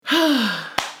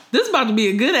This is about to be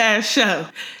a good ass show.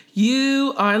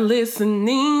 You are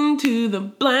listening to the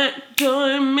Black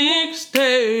Joy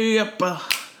Mixtape.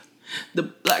 The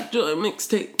Black Joy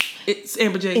Mixtape. It's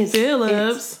Amber J.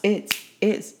 Phillips. It's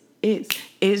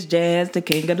Jazz, the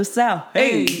king of the South.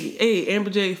 Hey,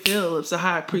 Amber J. Phillips, the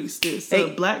high priestess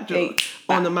of Black Joy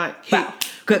on the mic.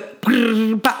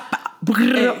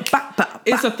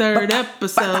 It's a third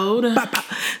episode.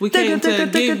 We came to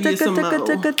give you some more.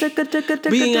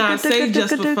 Beyonce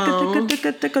just for fun.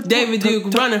 David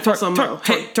Duke running for some more.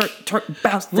 Hey,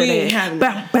 we ain't having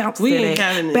it. We ain't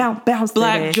having it.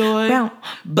 Black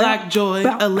Joy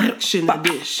Election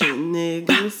Edition,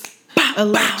 niggas.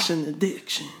 Election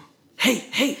Edition.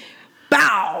 Hey.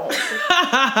 Bow!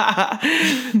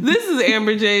 This is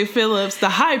Amber J. Phillips, the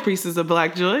high priestess of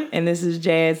Black Joy. And this is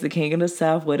Jazz, the king of the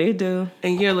South. What it do?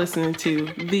 And you're listening to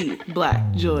the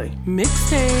Black Joy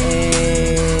Mixtape.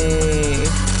 Hey.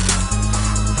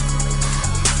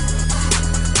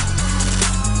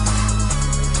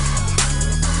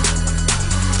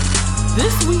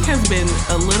 This week has been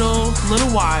a little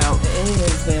wild. It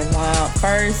has been wild.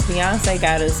 First, Beyonce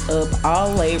got us up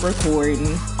all late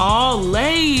recording. All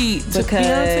late. Because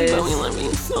Beyonce, but we love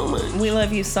you so much. We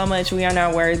love you so much. We are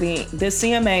not worthy. The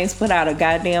CMAs put out a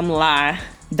goddamn lie.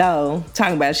 Though,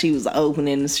 talking about she was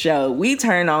opening the show. We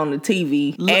turned on the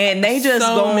TV and they just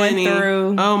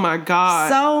through. Oh my God.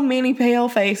 So many pale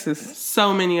faces.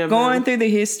 So many of going them. Through the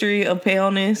history of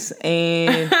paleness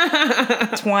and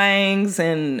twangs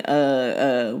and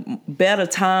better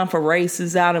time for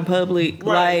races out in public.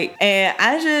 Right. And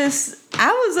I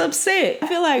was upset. I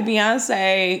feel like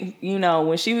Beyonce,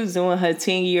 when she was doing her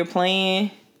 10-year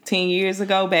plan 10 years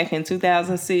ago, back in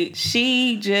 2006,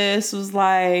 she just was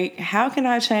like, how can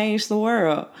I change the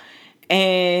world?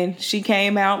 And she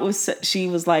came out she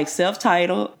was like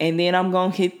self-titled, and then I'm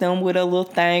gonna hit them with a little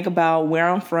thing about where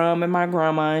I'm from and my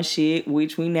grandma and shit,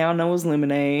 which we now know is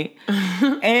lemonade.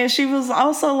 And she was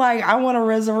also like, I want to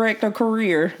resurrect a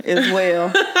career as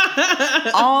well.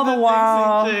 All the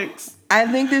while, I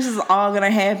think this is all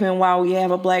gonna happen while we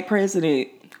have a black president.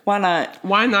 Why not?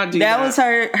 Why not do that? That was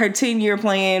her 10-year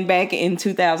plan back in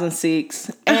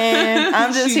 2006. And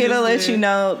I'm just here to let you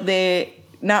know that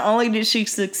not only did she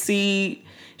succeed,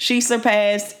 she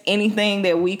surpassed anything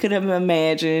that we could have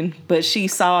imagined, but she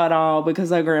saw it all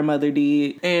because her grandmother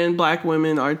did. And black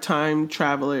women are time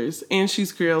travelers. And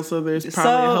she's Creole, so there's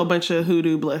probably a whole bunch of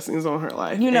hoodoo blessings on her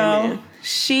life. Amen.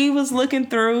 She was looking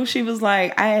through. She was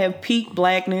like, I have peak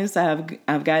blackness. I've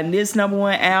gotten this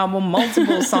 #1 album,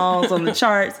 multiple songs on the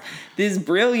charts. This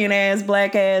brilliant ass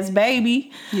black ass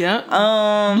baby. Yep.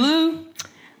 Blue.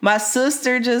 My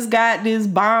sister just got this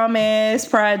bomb ass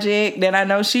project that I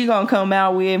know she gonna come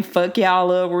out with and fuck y'all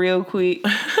up real quick.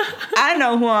 I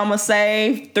know who I'm gonna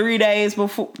save 3 days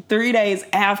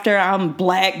after I'm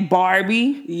Black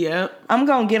Barbie. Yep. I'm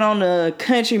gonna get on the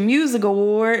Country Music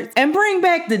Awards and bring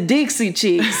back the Dixie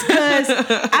Chicks, because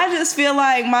I just feel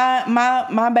like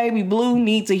my baby Blue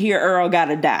needs to hear Earl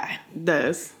Gotta Die.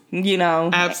 Does.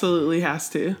 Absolutely has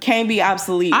to. Can't be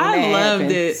obsolete. I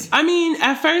loved it. I mean,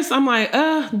 at first I'm like,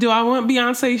 do I want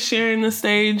Beyonce sharing the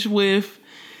stage with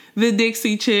the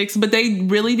Dixie Chicks? But they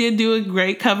really did do a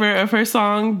great cover of her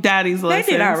song, Daddy's Lessons.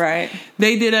 They did all right.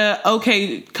 They did a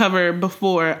okay cover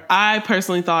before. I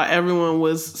personally thought everyone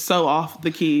was so off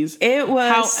the keys. It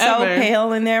was so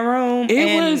pale in that room.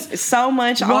 It was so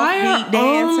much offbeat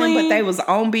dancing, but they was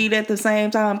on beat at the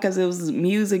same time because it was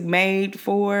music made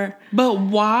for. But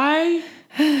why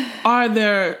are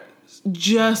there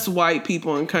just white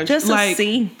people in country? Just a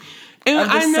sea. And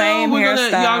I know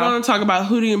y'all gonna talk about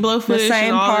Hootie and Blowfish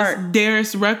and all this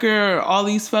Darius Rucker or all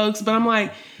these folks, but I'm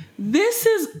like, this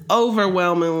is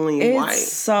overwhelmingly white.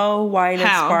 It's so white and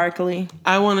sparkly.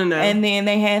 I want to know. And then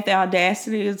they had the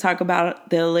audacity to talk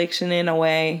about the election in a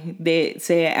way that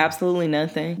said absolutely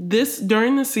nothing.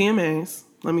 During the CMAs,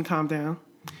 let me calm down.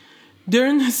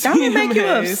 During the CMAs, don't make you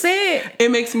upset. It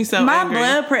makes me so angry. My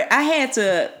blood pressure. I had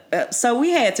to. So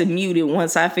we had to mute it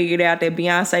once I figured out that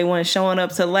Beyonce wasn't showing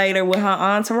up till later with her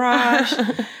entourage.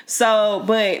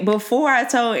 But before I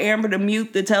told Amber to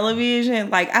mute the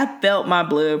television, I felt my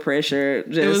blood pressure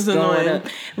just going up.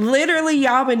 Literally,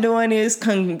 y'all been doing this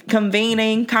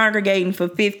convening, congregating for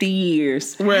 50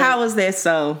 years. Right. How is that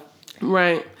so?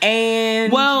 Right.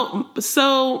 And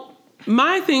so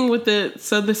my thing with the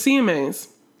CMAs,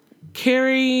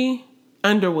 Carrie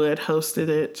Underwood hosted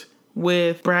it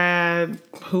with Brad,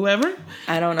 whoever.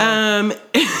 I don't know.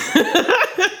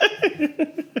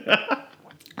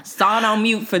 Saw it on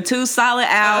mute for 2 solid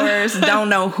hours. Don't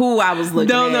know who I was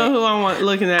looking at. Don't know who I'm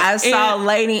looking at. I saw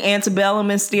Lady Antebellum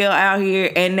is still out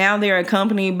here, and now they're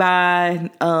accompanied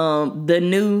by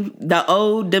the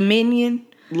Old Dominion.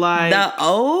 Like the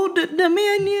Old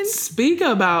Dominion. Speak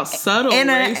about subtle in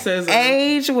racism. An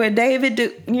age where David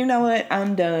you know what?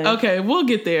 I'm done. Okay, we'll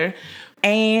get there.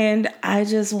 And I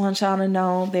just want y'all to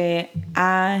know that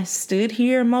I stood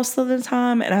here most of the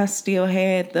time and I still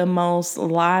had the most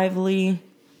lively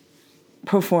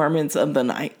performance of the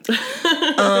night.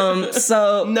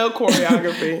 So no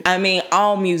choreography. I mean,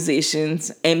 all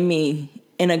musicians and me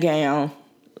in a gown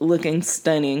looking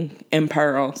stunning in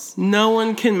pearls. No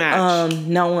one can match.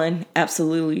 No one,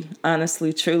 absolutely,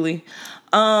 honestly, truly.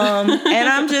 And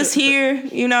I'm just here,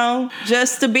 you know,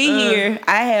 just to be here.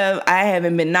 I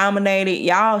haven't been nominated.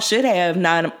 Y'all should have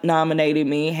nominated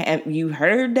me. Have you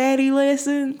heard Daddy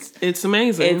Lessons? It's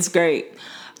amazing. It's great.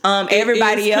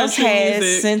 Everybody else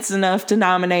has sense enough to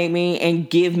nominate me and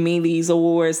give me these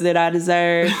awards that I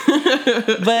deserve.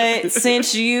 But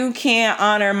since you can't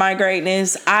honor my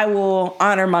greatness, I will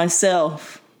honor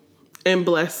myself. And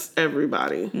bless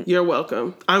everybody. You're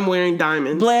welcome. I'm wearing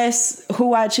diamonds. Bless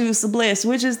who I choose to bless,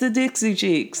 which is the Dixie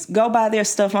Chicks. Go buy their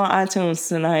stuff on iTunes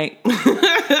tonight.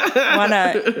 Why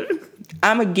not?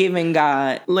 I'm a giving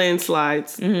God.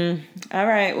 Landslides. Mm-hmm. All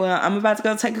right. Well, I'm about to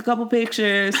go take a couple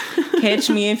pictures. Catch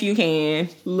me if you can.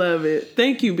 Love it.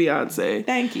 Thank you, Beyonce.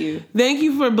 Thank you. Thank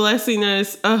you for blessing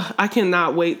us. I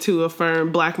cannot wait to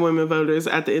affirm Black women voters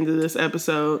at the end of this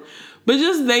episode. But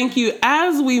just thank you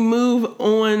as we move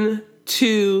on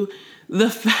to the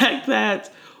fact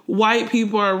that white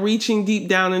people are reaching deep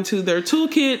down into their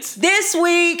toolkits. This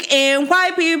week in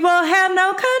White People Have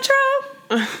No Control.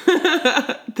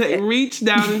 They reach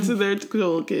down into their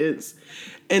toolkits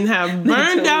and have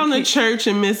burned down the church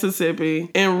in Mississippi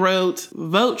and wrote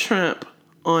 "Vote Trump"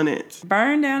 on it.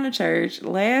 Burned down the church.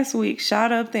 Last week,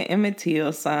 shot up the Emmett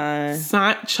Till sign.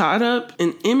 Shot up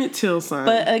an Emmett Till sign.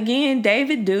 But again,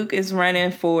 David Duke is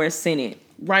running for Senate.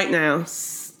 Right now.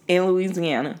 In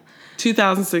Louisiana.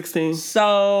 2016.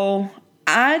 So,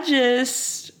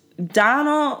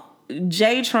 Donald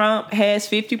J. Trump has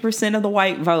 50% of the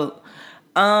white vote.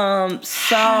 So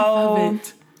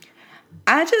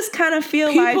I just kind of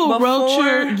feel like people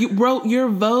wrote your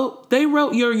vote. They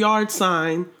wrote your yard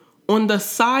sign on the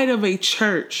side of a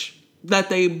church that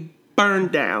they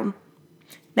burned down.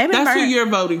 That's who you're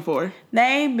voting for.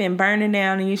 They've been burning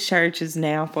down these churches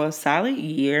now for a solid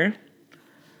year.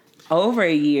 Over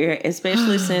a year,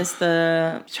 especially since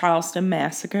the Charleston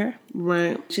massacre.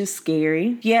 Right. Which is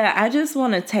scary. Yeah, I just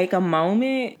want to take a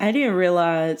moment. I didn't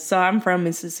realize, so I'm from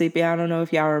Mississippi. I don't know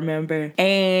if y'all remember.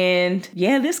 And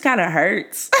yeah, this kind of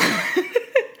hurts.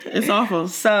 It's awful.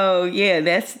 So yeah,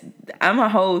 I'm going to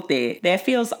hold that. That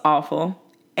feels awful.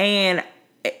 And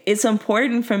it's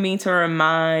important for me to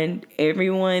remind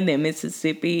everyone that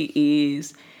Mississippi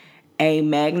is a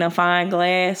magnifying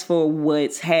glass for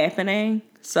what's happening.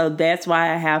 So that's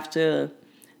why I have to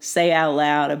say out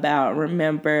loud about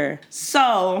remember.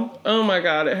 So, oh my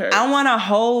God, it hurts. I want to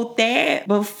hold that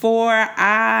before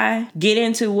I get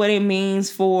into what it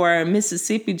means for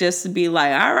Mississippi just to be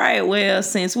like, all right, well,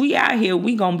 since we out here,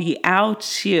 we gonna be out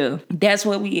here. That's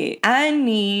what we at. I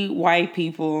need white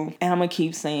people, and I'm gonna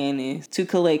keep saying this, to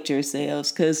collect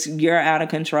yourselves because you're out of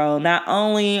control. Not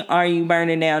only are you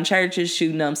burning down churches,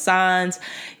 shooting up signs,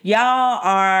 y'all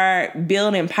are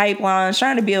building pipelines,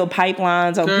 trying to build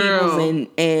pipelines on people's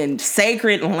and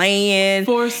sacred land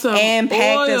for some and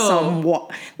packed in oil. Some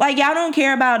water. Like, y'all don't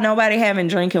care about nobody having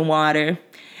drinking water.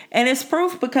 And it's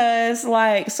proof because,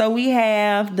 so we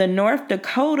have the North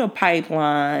Dakota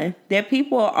pipeline that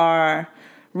people are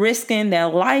risking their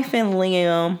life and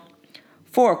limb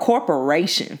for a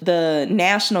corporation. The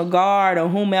National Guard or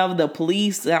whomever, the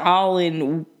police, are all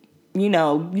in, you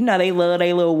know, they love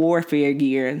their little warfare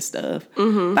gear and stuff.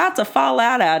 Mm-hmm. About to fall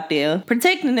out there,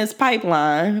 protecting this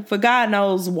pipeline for God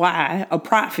knows why, a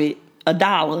profit,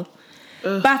 $1.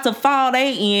 About to fall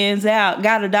their ends out,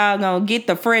 got a doggone get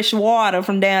the fresh water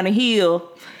from down the hill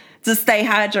to stay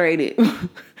hydrated.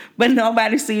 But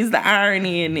nobody sees the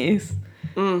irony in this.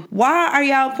 Why are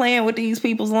y'all playing with these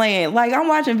people's land? Like, I'm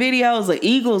watching videos of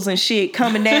eagles and shit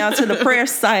coming down to the prayer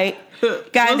site.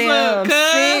 Goddamn,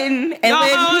 sitting and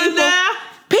letting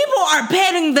people are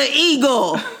petting the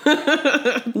eagle.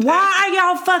 Why are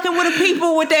y'all fucking with the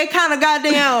people with that kind of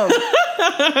goddamn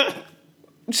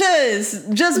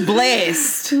just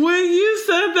blessed. When you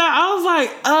said that, I was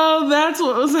like, oh, that's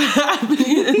what was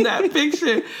happening in that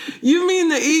picture. You mean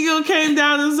the eagle came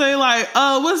down and say like,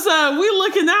 oh, what's up? We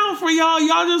looking out for y'all.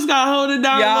 Y'all just got to hold it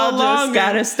down a little longer. Y'all just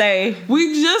got to stay.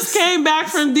 We just came back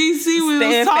from D.C. We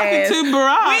was talking to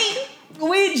Barack.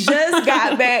 We just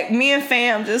got back. Me and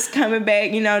fam just coming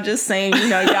back, just saying,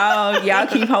 y'all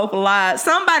keep hope alive.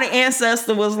 Somebody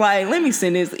ancestor was like, let me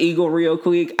send this eagle real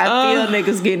quick. I feel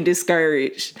niggas getting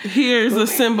discouraged. Here's a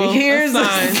symbol. Here's a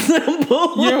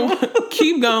symbol.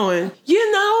 Keep going.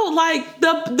 Like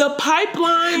the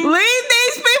pipeline. Leave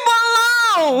these people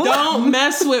alone. Don't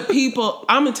mess with people.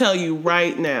 I'm going to tell you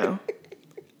right now.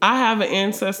 I have an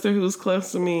ancestor who's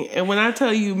close to me. And when I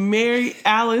tell you Mary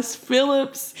Alice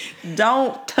Phillips,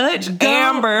 don't touch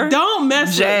Amber. Don't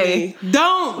mess with me.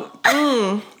 Don't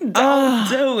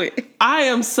do it. I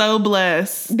am so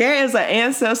blessed. There is an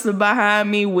ancestor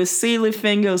behind me with Sealy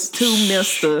fingers to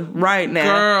Mister right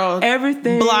now. Girl,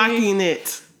 everything. Blocking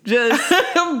it. Just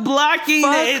blocking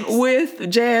it. With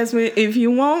Jazmine. If you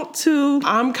want to.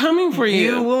 I'm coming for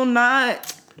you. You will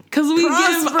not. Because we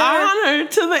give honor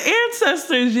to the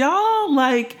ancestors, y'all.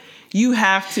 Like, you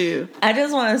have to. I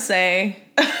just want to say,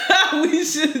 we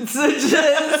should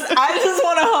I just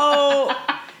want to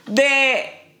hold that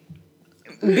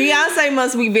Beyonce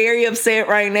must be very upset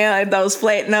right now at those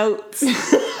flat notes.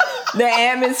 The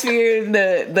atmosphere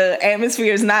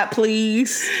is not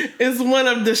pleased. It's one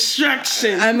of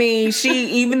destruction. I mean,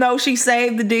 even though she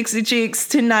saved the Dixie Chicks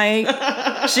tonight,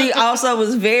 she also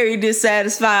was very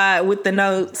dissatisfied with the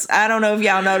notes. I don't know if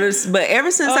y'all noticed, but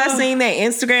ever since I seen that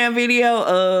Instagram video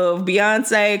of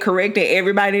Beyonce correcting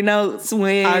everybody's notes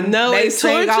when they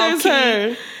sang off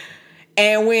key,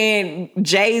 and when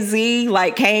Jay-Z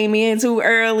came in too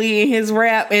early in his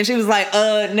rap, and she was like,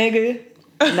 nigga.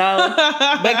 No,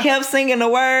 but kept singing the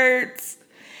words.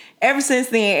 Ever since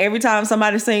then, every time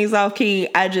somebody sings off key,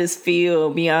 I just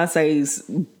feel Beyonce's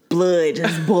blood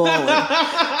just boiling.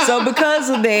 So because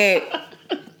of that,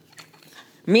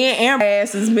 me and Amber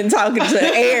ass has been talking to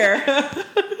air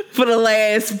for the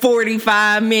last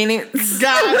 45 minutes.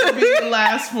 Gotta be the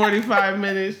last 45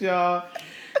 minutes, y'all.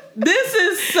 This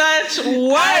is such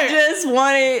work. I just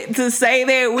wanted to say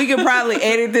that. We could probably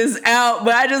edit this out,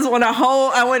 but I just want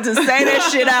to say that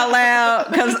shit out loud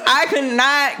because I could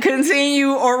not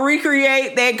continue or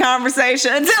recreate that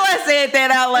conversation until I said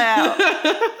that out loud.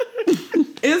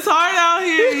 It's hard out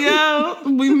here,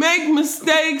 yo. We make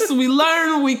mistakes, we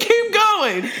learn, we keep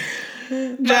going.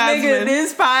 Nigga,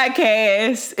 this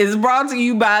podcast is brought to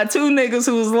you by two niggas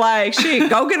who was like, shit,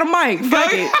 go get a mic.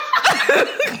 Fuck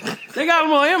it. They got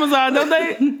them on Amazon, don't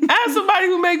they? Ask somebody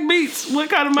who make beats what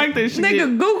kind of mic they should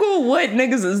get. Google what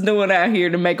niggas is doing out here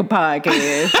to make a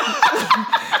podcast.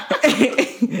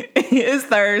 It's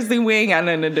Thursday. We ain't got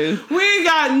nothing to do. We ain't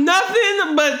got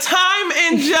nothing but time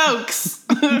and jokes.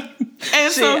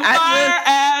 And some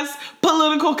fire-ass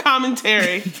political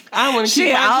commentary. I want to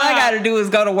keep my job. All I got to do is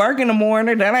go to work in the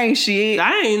morning. That ain't shit.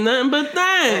 That ain't nothing but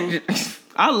thing.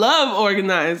 I love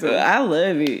organizing. I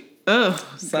love it. Oh,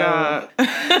 God.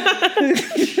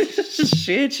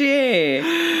 Shit,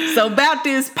 yeah. So about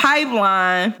this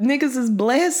pipeline, niggas is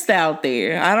blessed out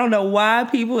there. I don't know why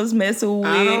people is messing with.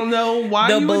 I don't know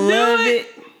why the you would do it.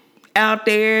 Out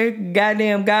there,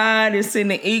 goddamn God is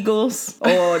sending eagles,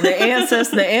 or the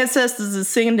ancestors are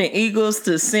sending eagles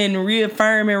to send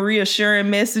reassuring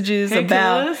messages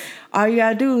about. All you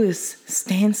gotta do is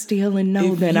stand still and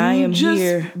know that I am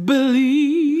here.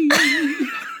 Believe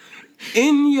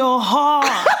in your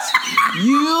heart,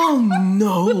 you'll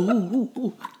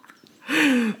know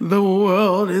the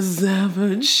world is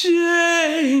ever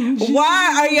changing.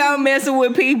 Why are y'all messing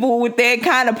with people with that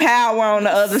kind of power on the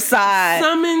other side?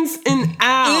 Summons and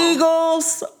out.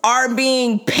 Eagles are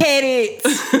being petted.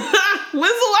 When's the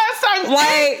last time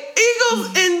eagles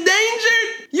endangered?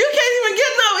 You can't even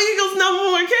get no eagles no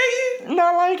more, can you?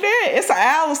 Not like that. It's an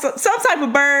owl, some type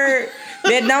of bird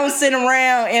that don't sit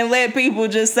around and let people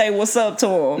just say what's up to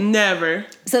them. Never.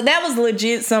 So that was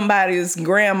legit somebody's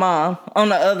grandma on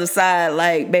the other side.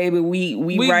 Like, baby, we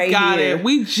right got here. It.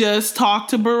 We just talked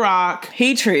to Barack.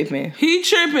 He tripping,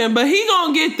 but he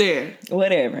gonna get there.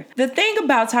 Whatever. The thing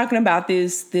about talking about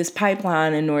this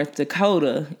pipeline in North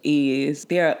Dakota is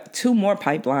there are 2 more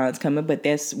pipelines coming, but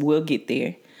we'll get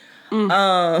there.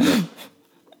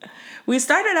 We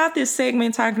started out this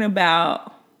segment talking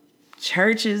about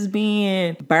churches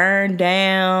being burned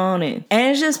down, and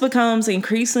it just becomes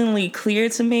increasingly clear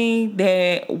to me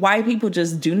that white people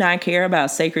just do not care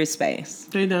about sacred space.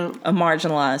 They don't. Of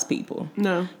marginalized people.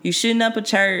 No. You shooting up a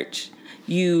church,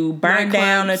 you burn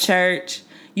down a church,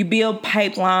 you build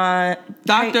pipeline,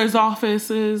 doctors'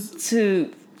 offices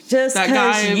to just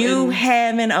because you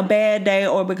having a bad day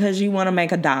or because you want to make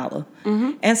 $1.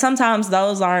 Mm-hmm. And sometimes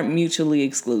those aren't mutually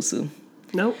exclusive.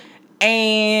 Nope.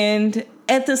 And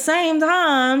at the same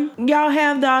time, y'all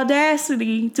have the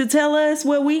audacity to tell us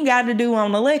what we got to do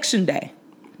on election day.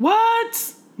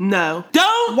 What? No.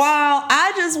 Don't. While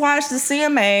I just watched the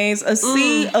CMAs, a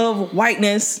sea of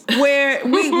whiteness, where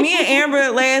me and Amber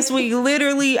last week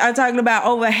literally are talking about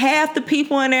over half the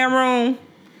people in that room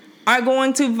are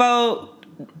going to vote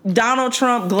Donald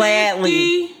Trump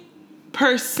gladly.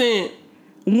 50%.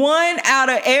 1 out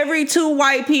of every 2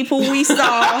 white people we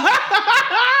saw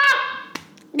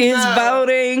is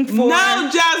voting for. No,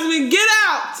 Jazmine, get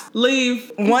out.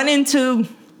 Leave. 1 and 2.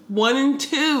 1 and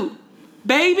 2.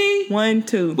 Baby. 1,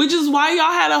 2. Which is why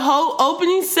y'all had a whole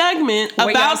opening segment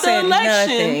about the election.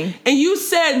 Nothing. And you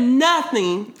said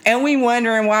nothing. And we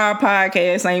wondering why our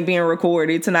podcast ain't being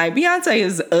recorded tonight. Beyonce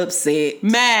is upset.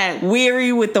 Mad.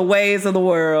 Weary with the ways of the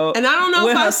world. And I don't know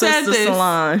if I said this.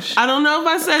 Solange. I don't know if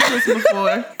I said this before.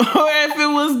 Or if it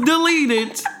was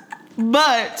deleted.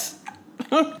 But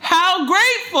how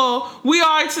grateful we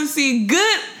are to see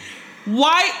good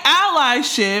white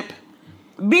allyship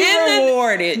be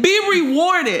rewarded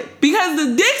because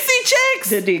the Dixie Chicks,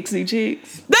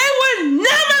 they would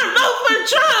never vote for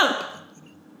Trump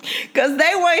because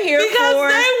they weren't here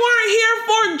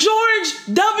for George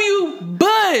W.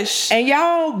 Bush, and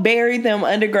y'all buried them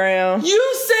underground.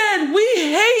 You said we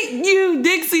hate you,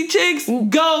 Dixie Chicks.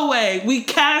 Go away. We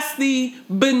cast thee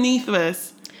beneath us.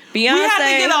 Beyonce, we had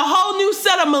to get a whole new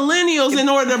set of millennials in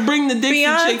order to bring the Dixie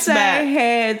Chicks back. Beyonce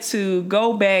had to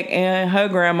go back in her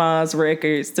grandma's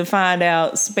records to find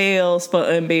out spells for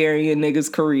unburying niggas'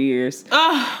 careers.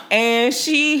 And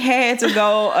she had to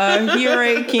go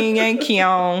Hure, King, and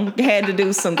Keon. Had to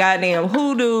do some goddamn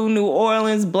hoodoo, New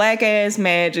Orleans, black-ass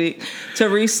magic to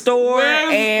restore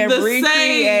and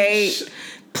recreate. Sage?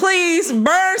 Please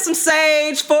burn some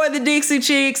sage for the Dixie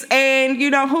Chicks, and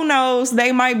who knows,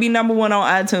 they might be number 1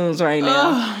 on iTunes right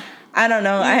now. I don't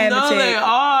know. I haven't checked. They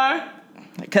are,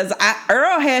 because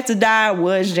Earl Had to Die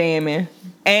was jamming,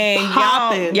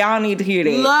 and y'all need to hear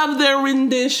that. Love their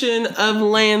rendition of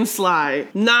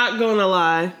Landslide. Not gonna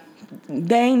lie.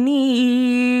 They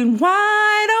need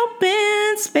wide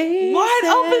open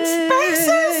spaces.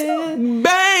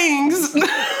 Bangs.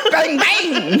 Bang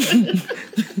bang.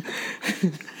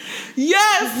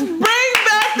 Yes, bring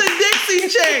back the Dixie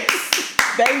Chicks.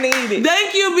 They need it.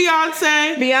 Thank you,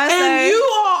 Beyonce. And you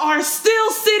all are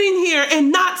still sitting here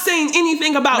and not saying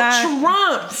anything about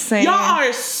Trump. Y'all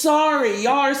are sorry.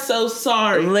 Y'all are so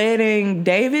sorry. Letting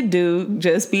David Duke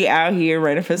just be out here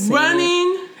running for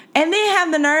Senate. And then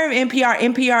have the nerve,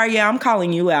 NPR, yeah, I'm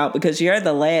calling you out because you're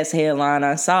the last headline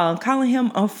I saw. I'm calling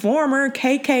him a former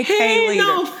KKK leader.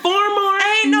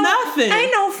 Nothing.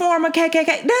 Ain't no former KKK.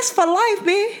 That's for life,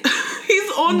 bitch.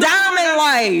 He's on the Diamond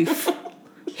Life.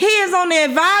 He is on the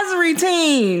advisory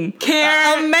team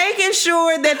of making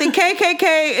sure that the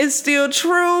KKK is still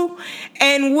true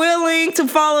and willing to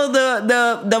follow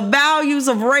the values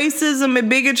of racism and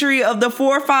bigotry of the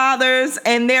forefathers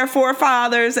and their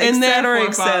forefathers, et cetera,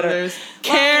 et cetera.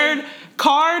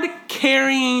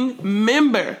 Card-carrying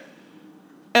member,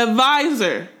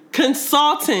 advisor,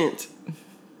 consultant,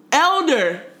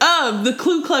 elder of the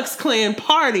Ku Klux Klan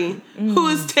party who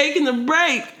is taking a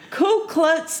break. Ku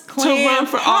Klux Klan to run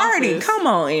for party. Office. Come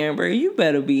on, Amber. You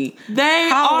better be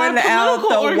calling out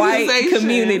the white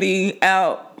community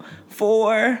out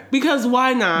for. Because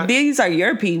why not? These are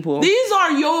your people. These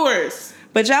are yours.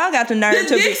 But y'all got the nerve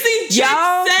to be. Dixie Chicks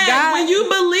said when you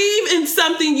believe in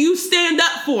something, you stand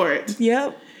up for it.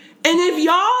 Yep. And if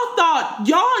y'all thought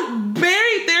y'all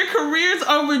buried their careers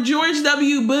over George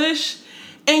W. Bush,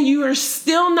 and you are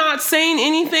still not saying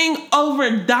anything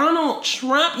over Donald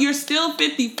Trump, you're still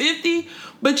 50-50,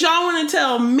 but y'all want to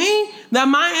tell me that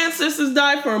my ancestors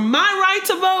died for my right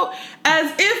to vote,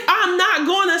 as if I'm not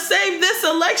going to save this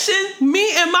election,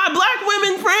 me and my black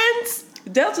women friends?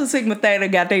 Delta Sigma Theta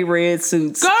got their red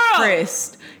suits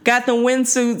pressed. Got the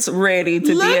windsuits ready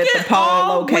to be at the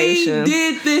poll location. We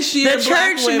did this year. The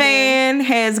church van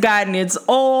has gotten its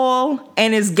oil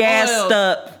and is gassed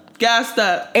up.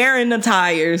 Airing the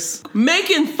tires.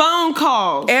 Making phone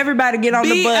calls. Everybody get on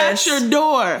the bus. Be at your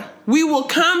door. We will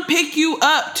come pick you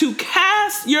up to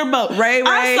cast your vote. Ray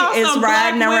is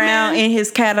riding around in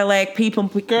his Cadillac, picking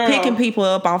people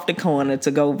up off the corner to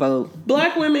go vote.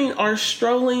 Black women are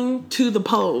strolling to the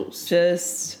polls.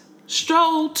 Just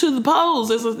stroll to the polls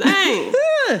is a thing.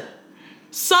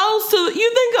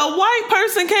 You think a white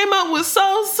person came up with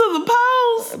souls to the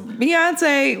polls?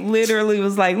 Beyonce literally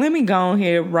was like, let me go on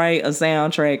here write a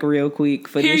soundtrack real quick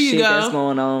for this shit that's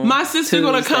going on. My sister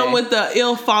gonna come with the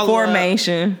ill follow-up.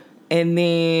 Formation. And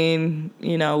then,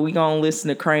 we gonna listen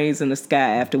to Cranes in the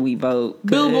Sky after we vote.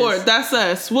 Billboard, that's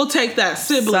us. We'll take that.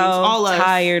 Siblings, all us.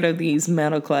 Tired of these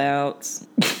metal clouds.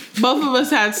 Both of us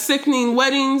had sickening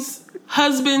weddings,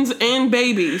 husbands, and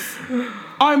babies.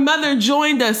 Our mother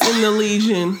joined us in the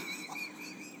Legion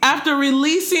after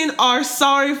releasing our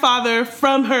sorry father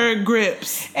from her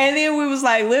grips. And then we was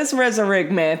like, let's resurrect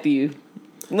Matthew.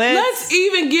 Let's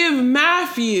even give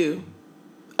Matthew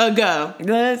a go.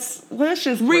 Let's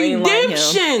just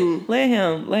redemption. Let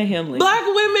him live. Black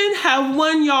women have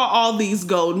won y'all all these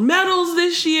gold medals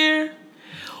this year,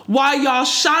 while y'all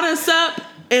shot us up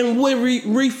and would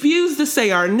refuse to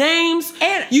say our names.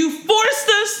 And you forced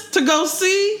us to go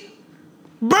see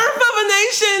Birth of a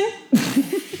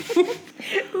Nation.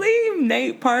 Leave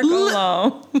Nate Parker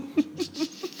alone.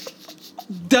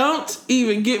 Don't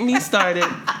even get me started.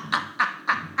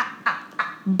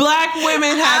 Black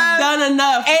women have done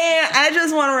enough. And I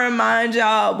just want to remind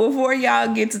y'all, before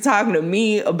y'all get to talking to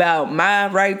me about my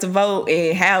right to vote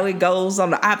and how it goes on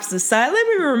the opposite side, let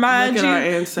me remind you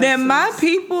that my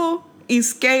people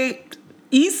escaped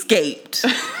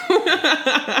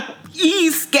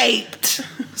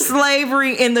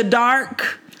slavery in the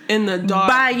dark.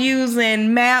 By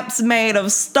using maps made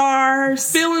of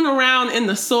stars. Feeling around in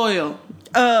the soil.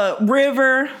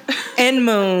 River and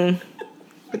moon.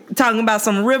 Talking about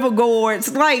some river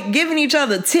gourds. Like giving each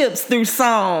other tips through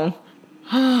song.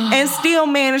 And still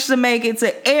managed to make it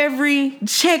to every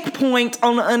checkpoint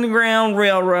on the Underground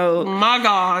Railroad. My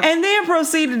God. And then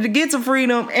proceeded to get to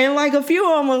freedom. And like a few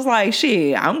of them was like,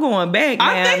 shit, I'm going back now.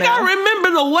 I think I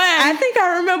remember the way. I think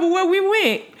I remember where we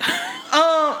went.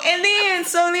 And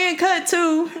then cut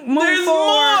to move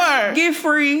forward, get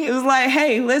free. It was like,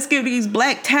 hey, let's give these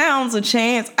black towns a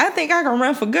chance. I think I can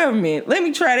run for government. Let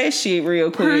me try that shit real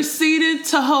quick. Proceeded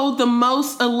to hold the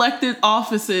most elected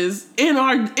offices in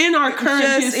our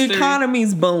current history.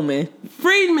 Economy's booming.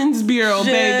 Freedmen's Bureau,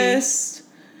 baby.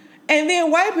 And then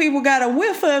white people got a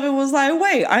whiff of it. Was like,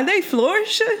 wait, are they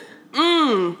flourishing?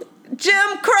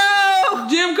 Jim Crow.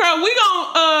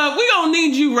 We gonna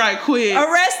need you right quick.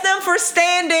 Arrest them for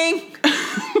standing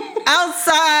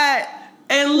outside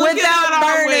and looking at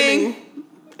our women.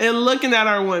 And looking at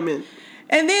our women.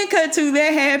 And then cut to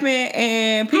that happened,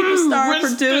 and people start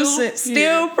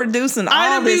producing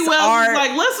all this art,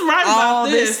 like, let's write all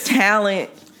about this talent.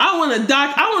 I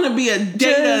want to be a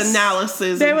data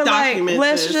analysis. They were document like,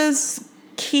 let's just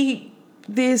keep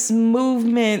this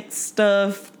movement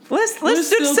stuff. Let's do the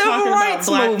civil rights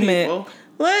movement. People.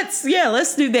 Let's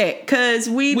do that because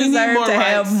we deserve to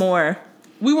have more.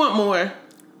 We want more.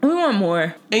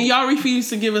 And y'all refuse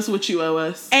to give us what you owe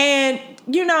us. And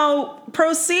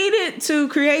proceeded to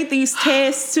create these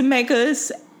tests to make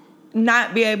us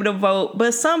not be able to vote,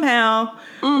 but somehow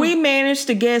we managed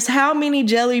to guess how many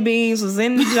jelly beans was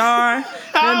in the jar.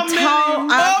 How many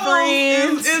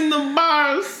bubbles is in the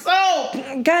bar of soap?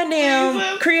 Goddamn,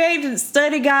 Jesus. Created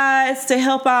study guides to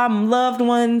help our loved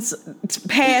ones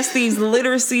pass these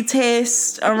literacy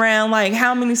tests around like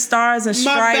how many stars and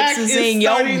stripes is in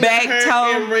your back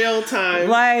toe in real time.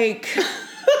 Like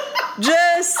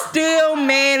just still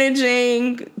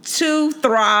managing to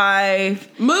thrive.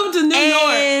 Move to New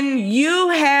York. And you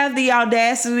have the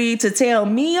audacity to tell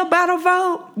me about a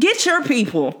vote? Get your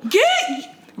people.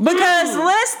 Because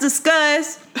let's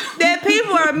discuss that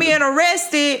people are being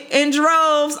arrested in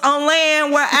droves on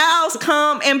land where owls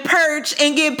come and perch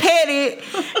and get petted,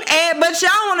 but y'all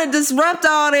want to disrupt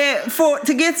all that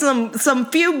to get some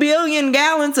few billion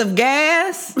gallons of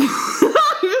gas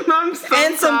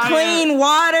and some clean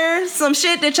water, some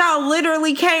shit that y'all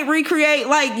literally can't recreate.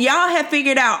 Like y'all have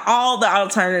figured out all the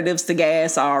alternatives to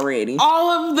gas already.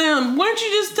 All of them. Weren't you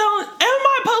just telling? Am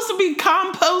I supposed to be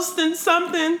composting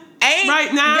something?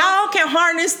 Right now, y'all can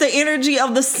harness the energy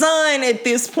of the sun at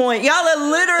this point. Y'all are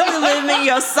literally living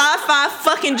your sci-fi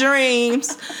fucking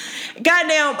dreams.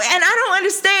 Goddamn, and I don't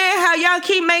understand how y'all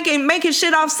keep making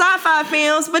shit off sci-fi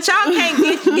films, but y'all can't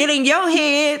get in your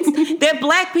heads that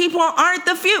black people aren't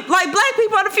the future. Like black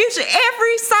people are the future.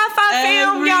 Every sci-fi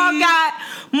film y'all got,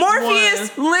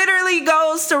 Morpheus literally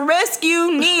goes to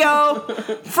rescue Neo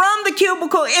from the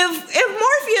cubicle. If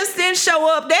Morpheus didn't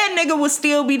show up, that nigga would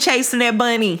still be chasing that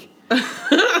bunny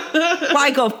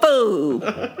like a fool.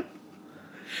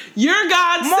 Your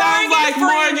God sounds like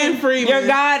Morgan Freeman. Your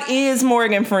God is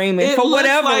Morgan Freeman for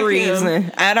whatever reason.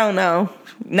 Him. I don't know.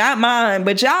 Not mine,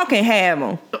 but y'all can have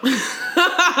him.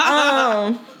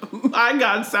 My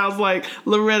God sounds like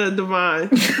Loretta Devine.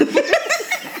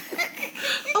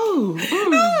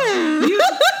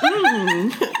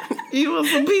 You want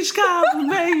some peach cobbler,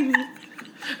 baby?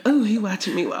 Oh, he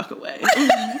watching me walk away.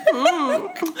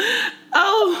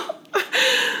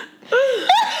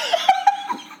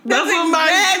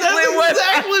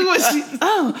 what she...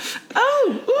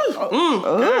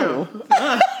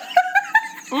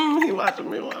 He watching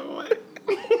me one way.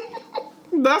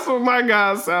 That's what my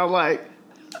guys sound like.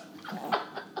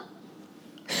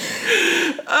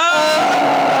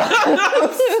 I'm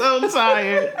so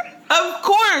tired. Of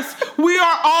course, we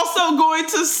are also going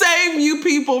to save you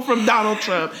people from Donald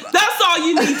Trump. That's all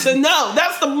you need to know.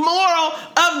 That's the moral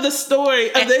of the story,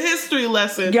 of the history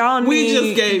lesson we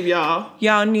just gave y'all.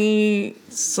 Y'all need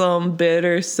some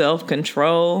better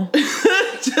self-control.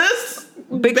 Just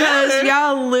because better.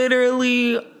 Y'all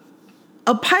literally...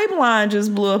 A pipeline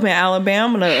just blew up in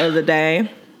Alabama the other day.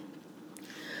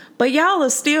 But y'all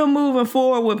are still moving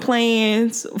forward with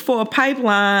plans for a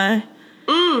pipeline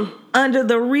under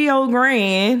the Rio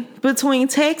Grande between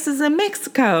Texas and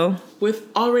Mexico. With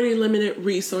already limited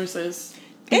resources.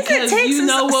 Isn't Texas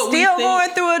still going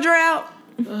through a drought?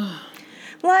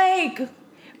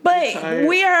 But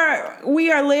we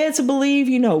are led to believe,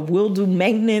 we'll do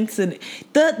maintenance, and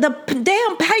the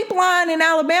damn pipeline in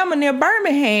Alabama near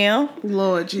Birmingham,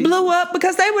 Lord Jesus, blew up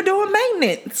because they were doing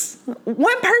maintenance.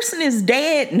 One person is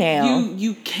dead now.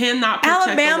 You cannot protect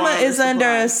Alabama the water is under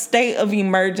a state of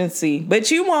emergency, but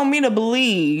you want me to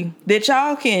believe that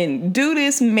y'all can do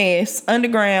this mess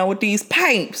underground with these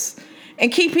pipes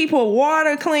and keep people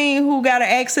water clean who got to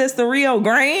access the Rio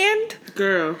Grande?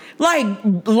 Girl. Like,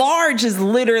 large is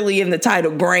literally in the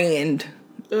title grand.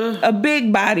 A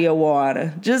big body of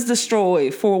water. Just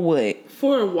destroyed. For what?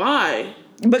 For why?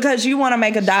 Because you want to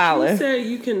make $1. She said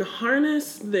you can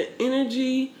harness the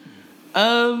energy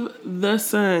of the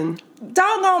sun.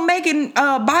 Doggone making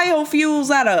biofuels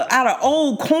out of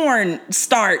old corn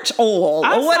starch oil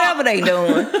or whatever they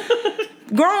doing.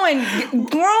 Growing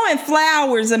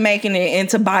flowers and making it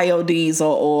into biodiesel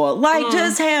oil. Like,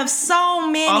 just have so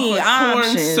many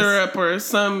options. Corn syrup or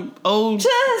some old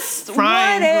just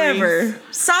whatever. Grease.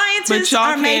 Scientists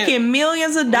are making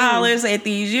millions of dollars at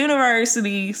these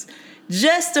universities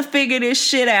just to figure this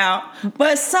shit out.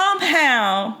 But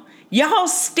somehow... y'all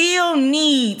still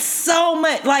need so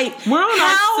much. Like, we're on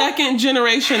our second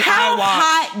generation. How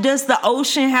hot does the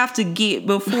ocean have to get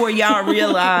before y'all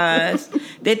realize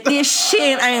that this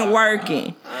shit ain't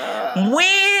working?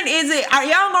 When is it? Are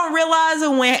y'all gonna realize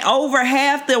it when over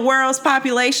half the world's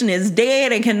population is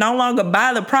dead and can no longer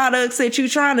buy the products that you're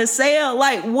trying to sell?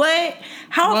 Like, what?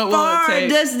 How far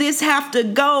does this have to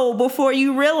go before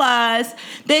you realize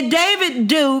that David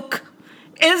Duke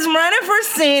is running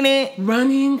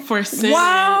for Senate.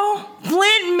 While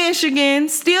Flint, Michigan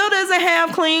still doesn't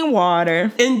have clean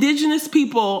water. Indigenous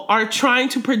people are trying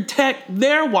to protect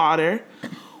their water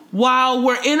while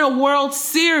we're in a World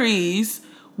Series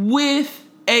with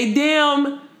a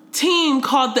damn team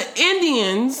called the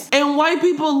Indians and white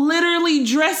people literally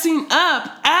dressing up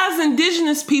as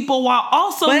Indigenous people while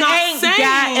also not saying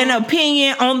got an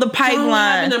opinion on the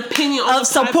pipeline of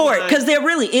support, because there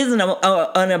really isn't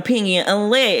an opinion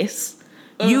unless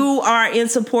you are in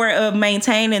support of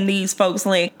maintaining these folks.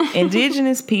 Like,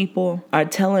 Indigenous people are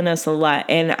telling us a lot,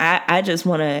 and I just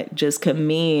want to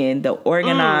commend the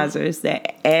organizers,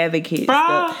 the advocates,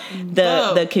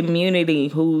 the community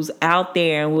who's out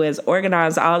there and who has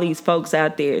organized all these folks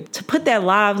out there to put their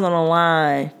lives on the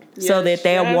line so that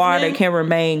their water can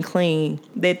remain clean.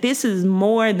 That this is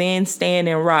more than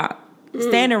Standing Rock.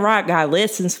 Standing Rock got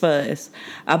lessons for us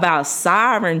about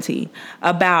sovereignty,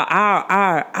 about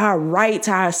our right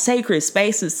to our sacred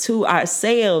spaces to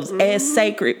ourselves as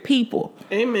sacred people.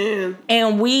 Amen.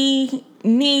 And we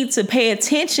need to pay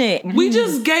attention. We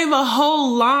just gave a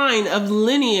whole line of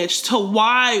lineage to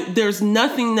why there's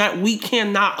nothing that we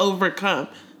cannot overcome.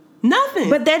 Nothing.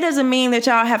 But that doesn't mean that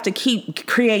y'all have to keep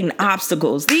creating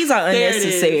obstacles. These are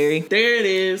unnecessary. There it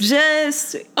is.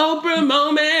 Just Oprah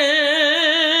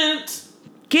moment.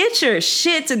 Get your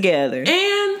shit together.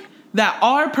 And that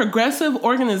our progressive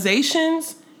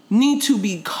organizations need to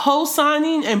be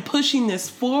co-signing and pushing this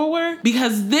forward,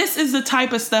 because this is the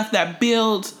type of stuff that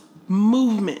builds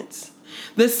movements.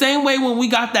 The same way when we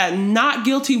got that not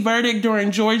guilty verdict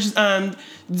during George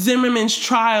Zimmerman's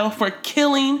trial for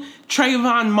killing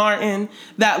Trayvon Martin,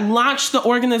 that launched the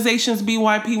organizations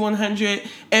BYP 100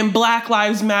 and Black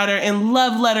Lives Matter and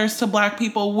love letters to Black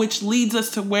people, which leads us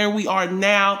to where we are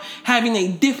now, having a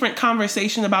different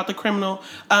conversation about the criminal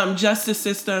justice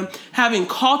system, having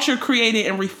culture created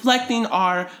and reflecting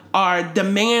our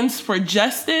demands for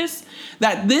justice.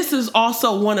 That this is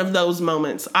also one of those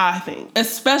moments, I think,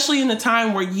 especially in the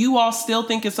time where you all still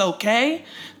think it's okay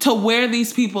to wear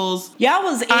these people's y'all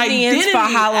was Indians for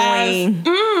Halloween,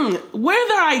 wear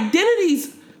their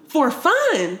identities for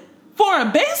fun, For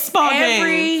a baseball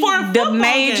game. For a football the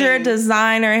major game.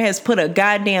 designer has put a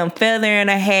goddamn feather in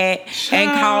a hat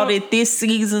and called it this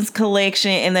season's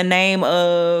collection in the name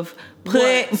of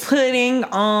putting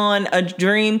on a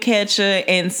dream catcher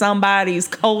and somebody's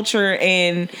culture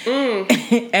and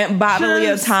and bodily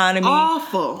autonomy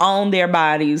on their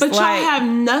bodies. But y'all have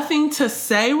nothing to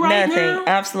say right now? Nothing.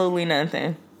 Absolutely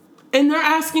nothing. And they're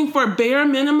asking for bare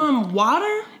minimum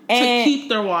water? To keep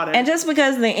their water. And just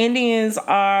because the Indians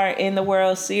are in the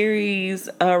World Series,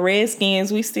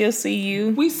 Redskins, we still see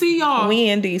you. We see y'all. We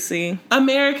in D.C.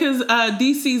 America's,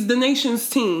 D.C.'s the nation's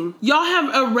team. Y'all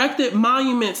have erected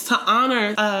monuments to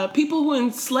honor people who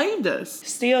enslaved us.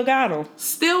 Still got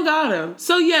them.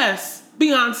 So yes,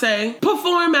 Beyonce,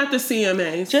 perform at the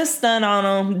CMAs. Just stun on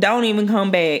them. Don't even come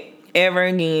back ever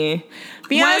again.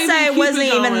 Beyonce wasn't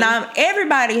even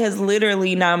everybody has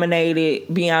literally nominated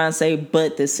Beyonce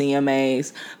but the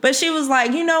CMAs. But she was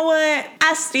like, you know what?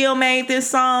 I still made this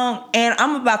song and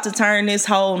I'm about to turn this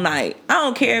whole night. I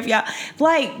don't care if y'all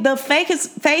like the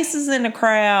faces in the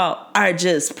crowd are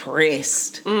just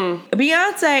pressed.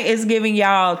 Beyonce is giving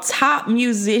y'all top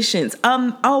musicians.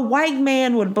 A white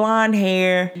man with blonde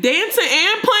hair. Dancing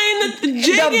and playing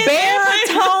the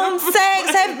baritone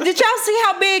sax. Did y'all see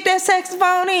how big that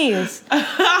saxophone is?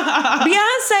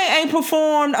 Beyonce ain't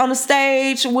performed on a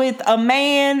stage with a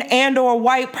man and or a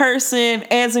white person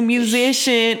as a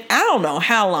musician. I don't know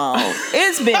how long.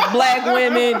 It's been black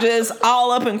women just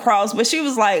all up and cross. But she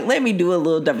was like, let me do a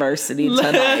little diversity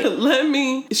tonight. Let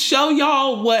me show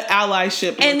y'all what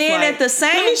allyship looks and then like. At the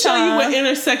same time, let me show you what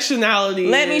intersectionality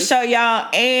Let me show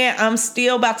y'all. And I'm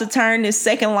still about to turn this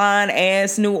second line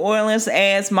ass New Orleans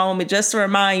ass moment just to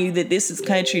remind you that this is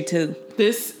country too.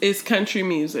 This is country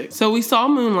music. So we saw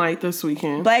Moonlight this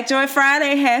weekend. Black Joy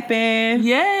Friday happened.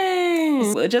 Yay!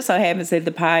 Well, it just so happens that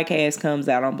the podcast comes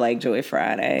out on Black Joy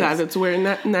Friday. That's where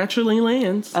it naturally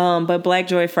lands. But Black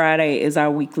Joy Friday is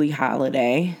our weekly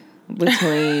holiday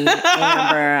between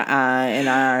Amber and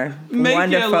our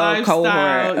wonderful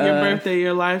cohort. Your birthday,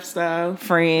 your lifestyle.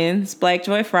 Friends. Black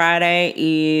Joy Friday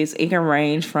it can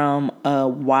range from a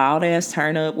wild ass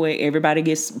turn up where everybody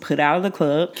gets put out of the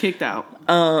club. Kicked out.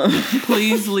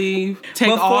 Please leave. Take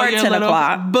before all your 10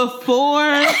 o'clock.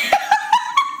 Before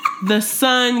the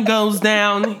sun goes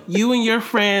down, you and your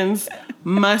friends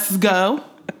must go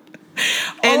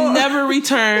and never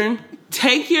return.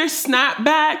 Take your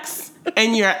snapbacks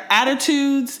and your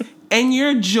attitudes and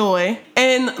your joy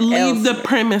and leave the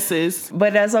premises.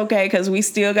 But that's okay because we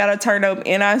still got to turn up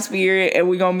in our spirit and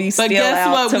we're going to be still out to 5.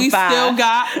 But guess what? We still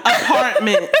got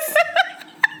apartments.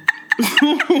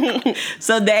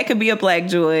 So that could be a Black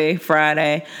Joy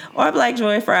Friday. Or Black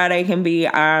Joy Friday can be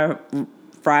our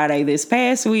Friday this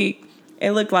past week.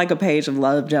 It looked like a page of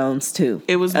Love Jones too.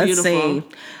 It was beautiful.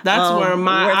 That's where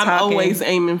I'm always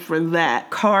aiming for that.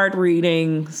 Card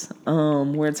readings.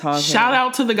 We're talking. Shout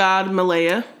out to the god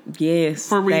Malaya. Yes.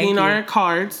 For reading our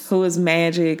cards. Who is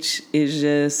magic is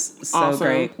just so awesome.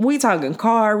 Great. We talking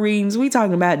card readings. We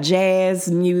talking about jazz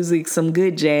music, some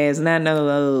good jazz. And I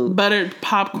know buttered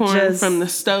popcorn from the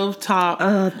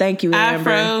stovetop. Thank you, Amber.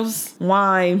 Afros.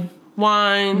 Wine.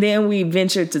 Then we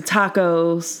ventured to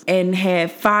tacos and had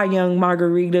 5 young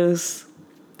margaritas.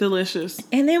 Delicious.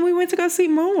 And then we went to go see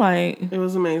Moonlight. It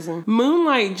was amazing.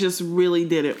 Moonlight just really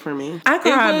did it for me. I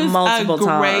cried multiple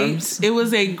times. It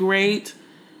was a great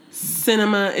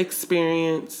cinema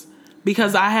experience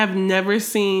because I have never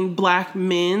seen black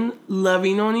men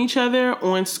loving on each other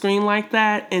on screen like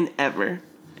that in ever.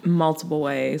 Multiple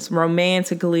ways.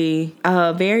 Romantically,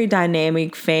 very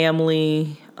dynamic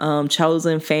family.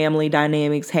 Chosen family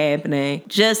dynamics happening.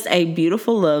 Just a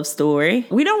beautiful love story.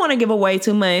 We don't want to give away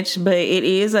too much, but it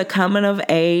is a coming of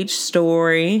age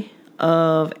story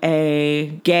of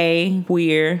a gay,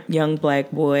 queer, young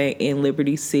black boy in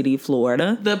Liberty City,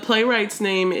 Florida. The playwright's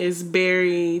name is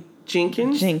Barry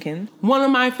Jenkins. One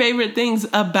of my favorite things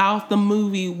about the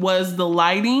movie was the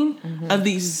lighting of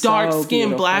these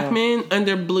dark-skinned black men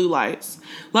under blue lights.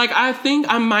 Like, I think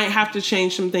I might have to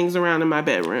change some things around in my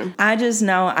bedroom. I just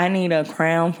know I need a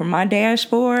crown for my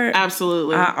dashboard.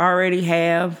 Absolutely. I already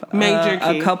have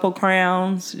a couple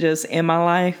crowns just in my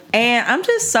life. And I'm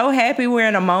just so happy we're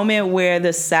in a moment where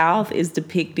the South is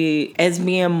depicted as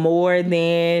being more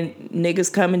than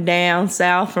niggas coming down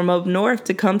south from up north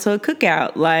to come to a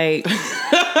cookout. Like,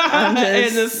 I'm just...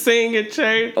 and to sing at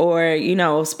church.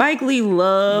 Or, Spike Lee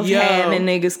loved having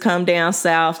niggas come down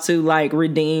south to, like,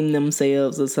 redeem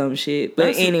themselves or some shit.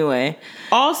 But anyway.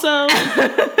 Also,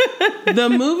 the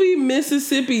movie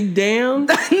Mississippi Damned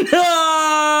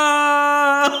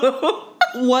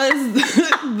was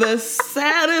the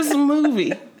saddest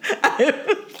movie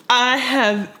I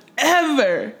have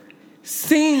ever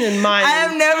seen in my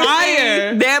I've never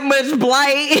seen that much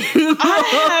blight.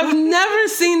 I have never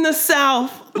seen the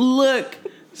South look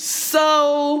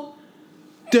so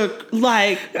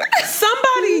like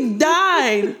somebody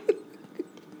died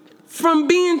from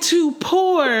being too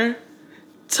poor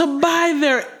to buy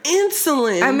their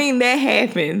insulin. I mean, that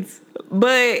happens.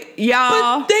 But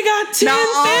y'all, but they got 10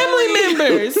 family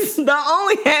members. The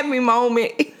only happy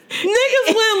moment,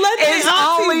 niggas wouldn't let their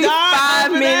auntie only die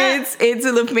 5 minutes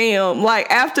into the film. Like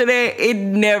after that, it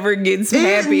never gets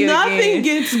happy nothing again.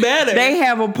 Gets better. They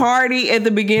have a party at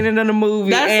the beginning of the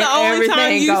movie. That's and the only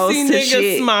time you goes see to niggas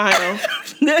shit. smile.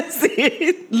 That's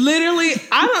it. Literally,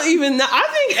 I don't even know.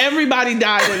 I think everybody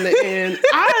died in the end.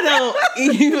 I don't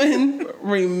even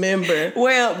remember.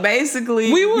 Well,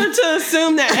 basically, we were to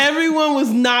assume that everyone was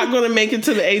not going to make it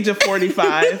to the age of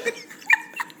 45.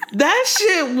 That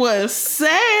shit was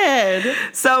sad.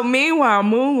 So meanwhile,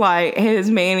 Moonlight has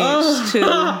managed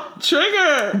to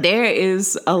trigger. There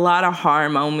is a lot of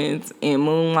hard moments in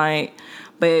Moonlight.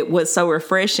 But what's so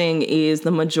refreshing is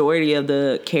the majority of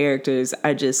the characters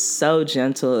are just so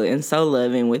gentle and so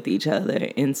loving with each other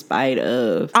in spite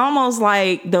of. Almost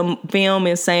like the film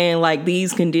is saying, like,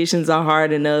 these conditions are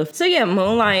hard enough. So yeah,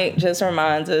 Moonlight just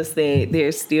reminds us that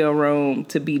there's still room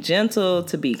to be gentle,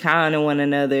 to be kind to one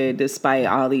another, despite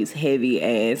all these heavy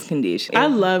ass conditions. I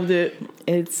loved it.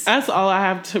 That's all I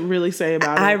have to really say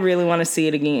about it. I really want to see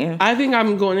it again. I think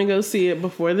I'm going to go see it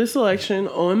before this election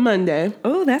on Monday.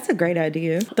 Oh, that's a great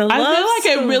idea. I feel like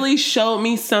it really showed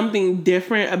me something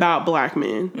different about black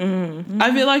men. Mm-hmm.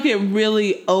 I feel like it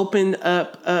really opened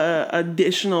up an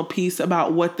additional piece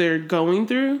about what they're going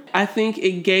through. I think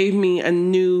it gave me a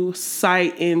new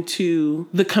sight into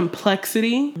the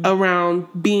complexity around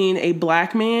being a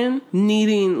black man,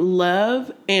 needing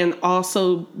love, and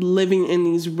also living in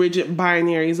these rigid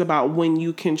binaries about when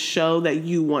you can show that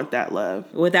you want that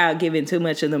love. Without giving too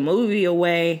much of the movie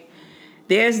away,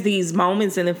 there's these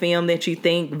moments in the film that you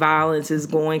think violence is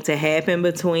going to happen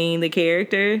between the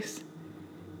characters,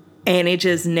 and it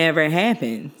just never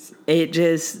happens.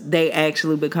 They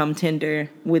actually become tender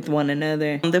with one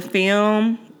another. The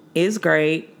film is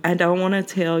great. I don't want to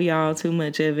tell y'all too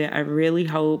much of it. I really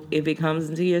hope if it comes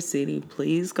into your city,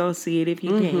 please go see it if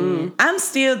you can.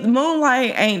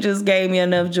 Moonlight ain't just gave me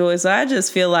enough joy, so I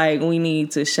just feel like we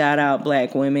need to shout out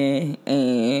black women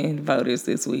and voters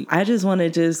this week. I just want to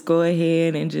just go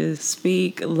ahead and just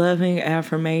speak loving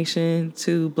affirmation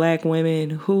to black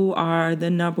women who are the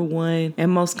number one and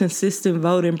most consistent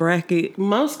voting bracket.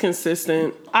 Most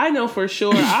consistent. I know for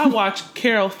sure. I watched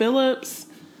Carol Phillips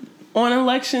on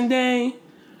election day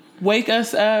wake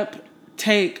us up,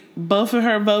 take both of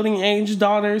her voting age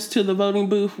daughters to the voting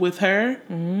booth with her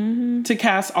to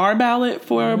cast our ballot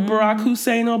for Barack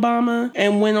Hussein Obama,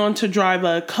 and went on to drive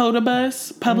a Dakota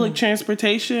bus, public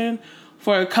transportation,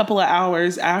 for a couple of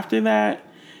hours after that.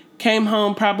 Came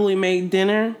home, probably made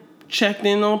dinner, checked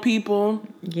in on people.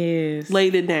 Yes.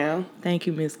 Laid it down. Thank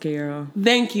you, Miss Carol.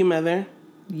 Thank you, Mother.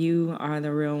 You are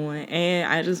the real one. And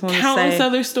I just want to say, countless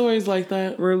other stories like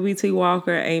that. Ruby T.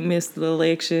 Walker ain't missed the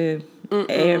election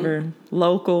ever.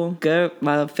 Local,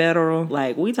 federal.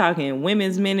 Like, we talking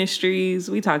women's ministries.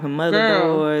 We talking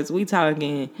motherboards. We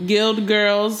talking Guild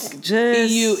Girls.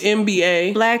 Just EU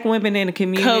MBA. Black women in the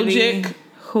community. Kojic.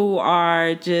 Who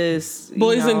are just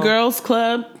Boys and Girls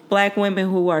Club. Black women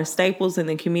who are staples in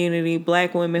the community.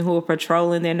 Black women who are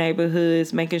patrolling their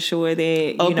neighborhoods, making sure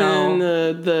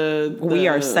that, we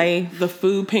are safe. The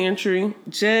food pantry.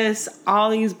 Just all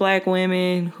these black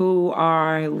women who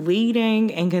are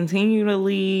leading and continue to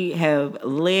lead, have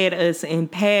led us in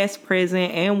past,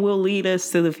 present, and will lead us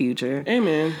to the future.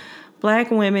 Amen.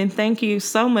 Black women, thank you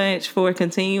so much for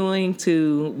continuing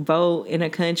to vote in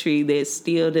a country that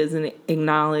still doesn't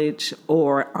acknowledge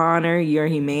or honor your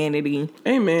humanity.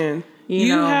 Amen.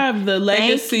 You have the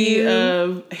legacy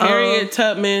of Harriet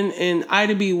Tubman and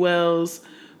Ida B. Wells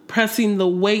pressing the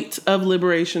weight of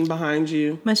liberation behind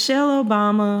you. Michelle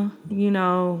Obama,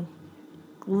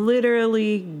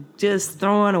 literally just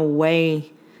throwing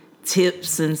away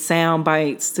tips and sound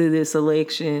bites to this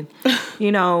election, but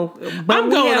I'm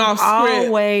going off script.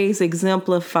 Always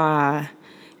exemplify,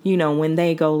 when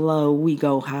they go low, we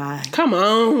go high. Come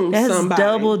on, that's somebody.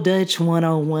 Double Dutch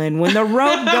 101. When the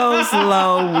rope goes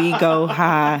low, we go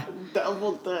high.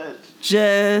 Double Dutch.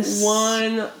 Just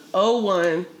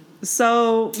 101.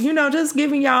 So, just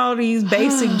giving y'all these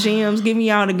basic gems, giving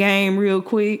y'all the game real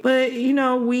quick. But,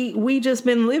 we just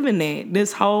been living that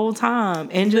this whole time.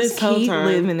 And just keep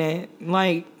living it.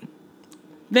 Like,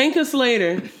 thank us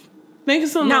later. Thank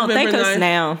us on November 9th. No, thank us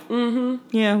now.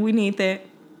 Mm-hmm. Yeah, we need that.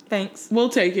 Thanks. We'll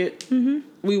take it. Mm-hmm.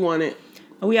 We want it.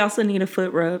 We also need a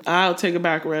foot rub. I'll take a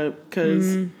back rub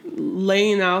because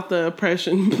laying out the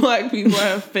oppression Black people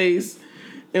have faced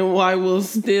and why we'll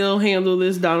still handle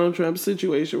this Donald Trump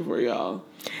situation for y'all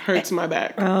hurts my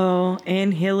back. Oh,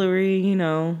 and Hillary, you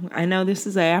know, I know this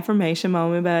is an affirmation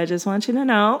moment, but I just want you to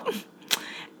know,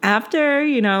 after,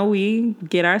 you know, we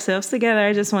get ourselves together,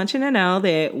 I just want you to know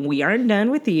that we aren't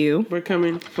done with you. We're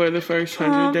coming for the first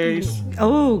 100 days.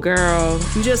 Oh, girl.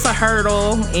 You just a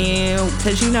hurdle, and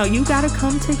because, you know, you got to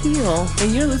come to heal.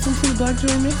 And you're listening to the Black Joy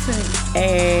Mixtape.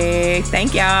 Hey,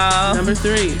 thank y'all. Number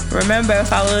 3. Remember,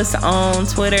 follow us on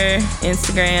Twitter,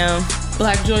 Instagram.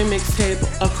 Black Joy Mixtape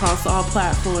across all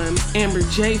platforms. Amber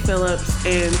J. Phillips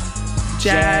and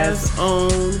Jazz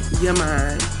on Your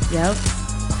Mind. Yep.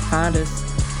 Find us.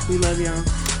 We love y'all.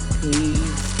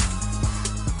 Peace.